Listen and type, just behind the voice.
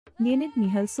Leonid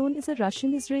Mikhelson is a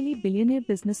Russian-Israeli billionaire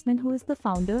businessman who is the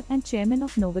founder and chairman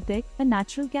of Novatek, a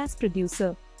natural gas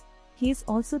producer. He is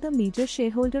also the major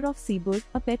shareholder of Seaboard,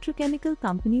 a petrochemical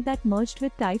company that merged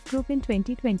with Taif Group in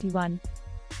 2021.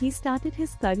 He started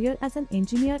his career as an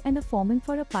engineer and a foreman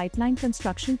for a pipeline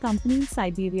construction company in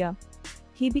Siberia.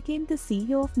 He became the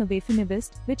CEO of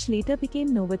Novafinvest, which later became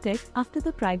Novatek, after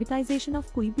the privatization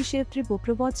of Kuibyshev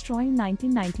Truboprovod in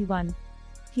 1991.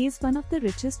 He is one of the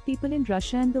richest people in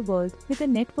Russia and the world, with a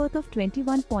net worth of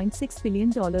 $21.6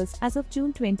 billion as of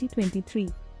June 2023.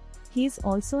 He is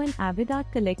also an avid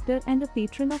art collector and a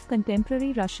patron of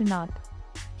contemporary Russian art.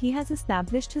 He has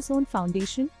established his own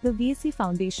foundation, the VAC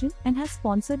Foundation, and has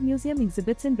sponsored museum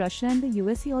exhibits in Russia and the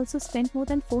US. He also spent more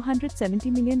than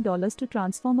 $470 million to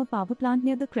transform a power plant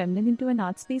near the Kremlin into an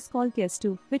art space called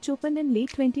Gestu, which opened in late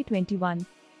 2021.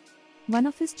 One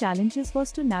of his challenges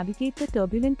was to navigate the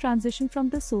turbulent transition from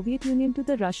the Soviet Union to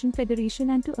the Russian Federation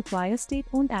and to acquire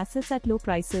state-owned assets at low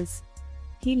prices.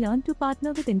 He learned to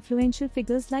partner with influential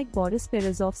figures like Boris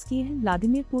Berezovsky and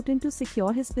Vladimir Putin to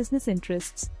secure his business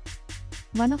interests.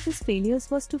 One of his failures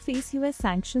was to face US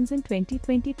sanctions in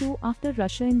 2022 after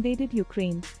Russia invaded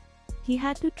Ukraine. He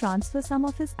had to transfer some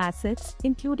of his assets,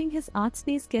 including his art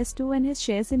space Gestu and his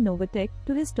shares in Novatek,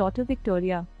 to his daughter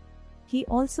Victoria. He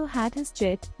also had his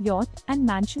jet, yacht, and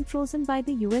mansion frozen by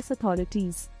the US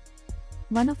authorities.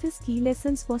 One of his key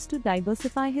lessons was to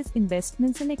diversify his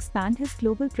investments and expand his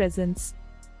global presence.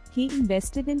 He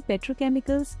invested in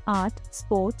petrochemicals, art,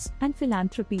 sports, and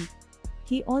philanthropy.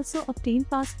 He also obtained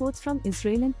passports from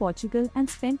Israel and Portugal and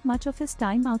spent much of his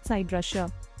time outside Russia.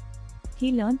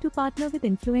 He learned to partner with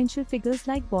influential figures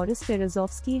like Boris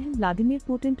Berezovsky and Vladimir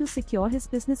Putin to secure his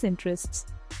business interests.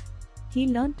 He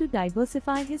learned to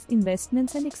diversify his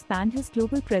investments and expand his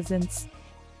global presence.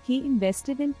 He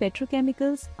invested in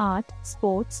petrochemicals, art,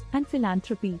 sports, and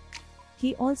philanthropy.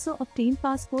 He also obtained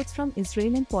passports from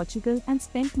Israel and Portugal and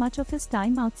spent much of his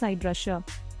time outside Russia.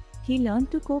 He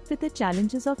learned to cope with the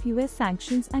challenges of US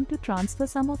sanctions and to transfer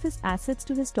some of his assets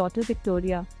to his daughter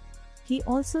Victoria. He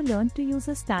also learned to use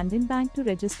a stand-in bank to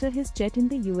register his jet in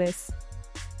the US.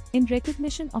 In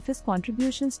recognition of his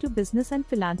contributions to business and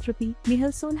philanthropy,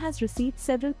 Mikhelson has received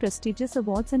several prestigious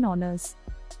awards and honors.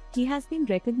 He has been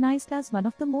recognized as one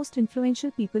of the most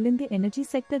influential people in the energy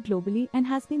sector globally and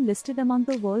has been listed among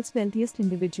the world's wealthiest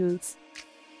individuals.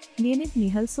 Leonid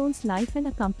Mikhelson's life and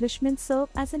accomplishments serve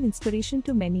as an inspiration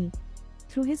to many.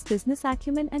 Through his business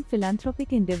acumen and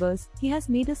philanthropic endeavors, he has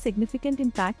made a significant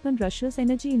impact on Russia's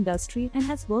energy industry and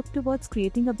has worked towards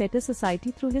creating a better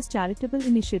society through his charitable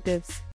initiatives.